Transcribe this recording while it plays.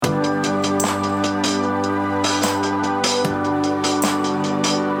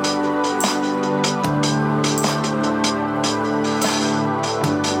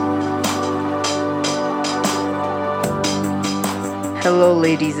Hello,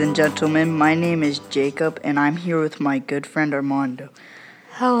 ladies and gentlemen. My name is Jacob, and I'm here with my good friend Armando.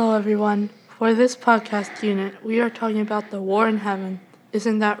 Hello, everyone. For this podcast unit, we are talking about the war in heaven.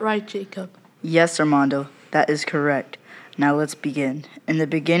 Isn't that right, Jacob? Yes, Armando, that is correct. Now let's begin. In the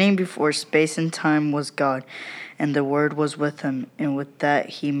beginning, before space and time, was God, and the Word was with him, and with that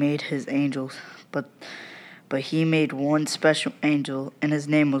he made his angels. But he made one special angel, and his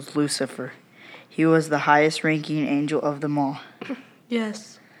name was Lucifer. He was the highest-ranking angel of them all.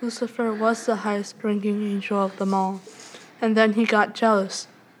 Yes, Lucifer was the highest-ranking angel of them all. And then he got jealous.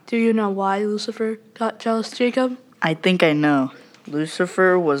 Do you know why Lucifer got jealous, Jacob? I think I know.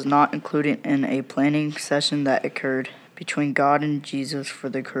 Lucifer was not included in a planning session that occurred between God and Jesus for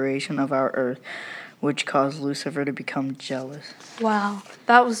the creation of our earth, which caused Lucifer to become jealous. Wow,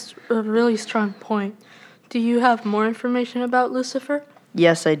 that was a really strong point. Do you have more information about Lucifer?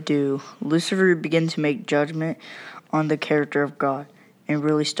 Yes, I do. Lucifer began to make judgment on the character of God and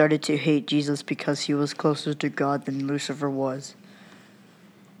really started to hate Jesus because he was closer to God than Lucifer was.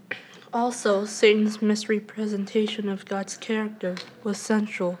 Also, Satan's misrepresentation of God's character was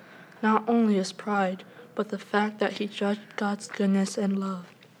central, not only his pride, but the fact that he judged God's goodness and love.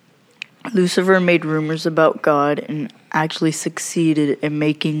 Lucifer made rumors about God and actually succeeded in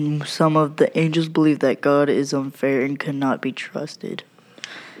making some of the angels believe that God is unfair and cannot be trusted.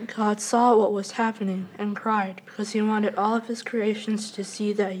 God saw what was happening and cried because he wanted all of his creations to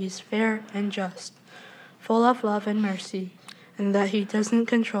see that he's fair and just, full of love and mercy, and that he doesn't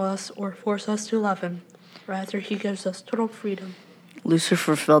control us or force us to love him. Rather, he gives us total freedom.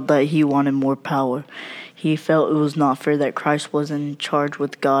 Lucifer felt that he wanted more power. He felt it was not fair that Christ was in charge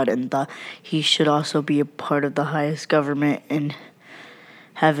with God and that he should also be a part of the highest government in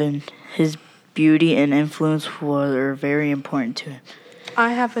heaven. His beauty and influence were very important to him.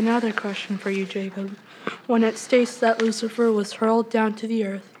 I have another question for you, Jacob. When it states that Lucifer was hurled down to the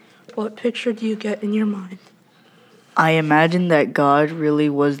earth, what picture do you get in your mind? I imagine that God really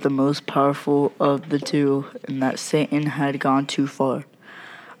was the most powerful of the two and that Satan had gone too far.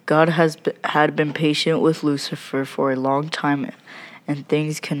 God had been patient with Lucifer for a long time, and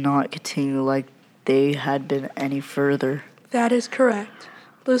things cannot continue like they had been any further. That is correct.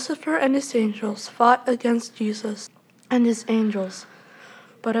 Lucifer and his angels fought against Jesus and his angels.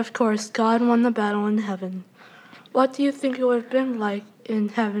 But of course, God won the battle in heaven. What do you think it would have been like in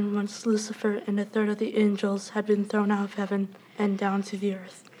heaven once Lucifer and a third of the angels had been thrown out of heaven and down to the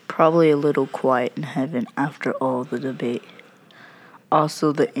earth? Probably a little quiet in heaven after all the debate.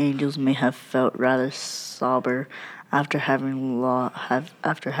 Also, the angels may have felt rather sober after having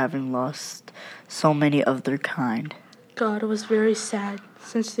lost so many of their kind. God was very sad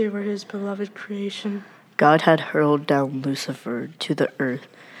since they were his beloved creation. God had hurled down Lucifer to the earth.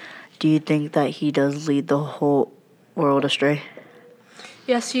 Do you think that he does lead the whole world astray?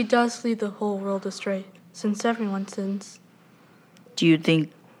 Yes, he does lead the whole world astray, since everyone sins. Do you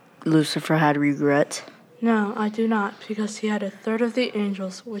think Lucifer had regrets? No, I do not, because he had a third of the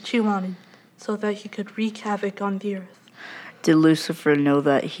angels, which he wanted, so that he could wreak havoc on the earth. Did Lucifer know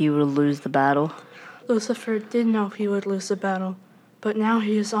that he would lose the battle? Lucifer did know he would lose the battle, but now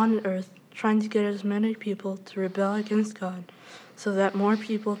he is on earth, trying to get as many people to rebel against God, so that more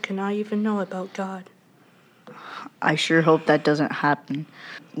people cannot even know about God. I sure hope that doesn't happen.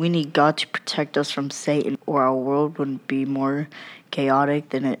 We need God to protect us from Satan, or our world would be more chaotic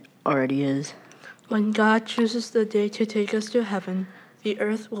than it already is. When God chooses the day to take us to heaven, the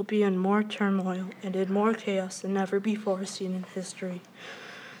earth will be in more turmoil and in more chaos than ever before seen in history.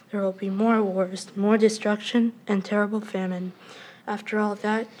 There will be more wars, more destruction, and terrible famine. After all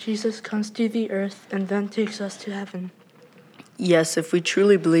that, Jesus comes to the earth and then takes us to heaven. Yes, if we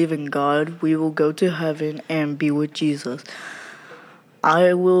truly believe in God, we will go to heaven and be with Jesus.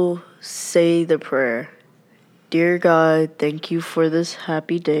 I will say the prayer. Dear God, thank you for this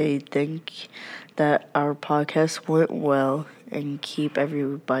happy day. Thank that our podcast went well and keep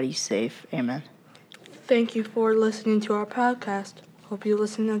everybody safe. Amen. Thank you for listening to our podcast. Hope you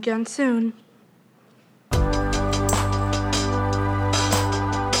listen again soon.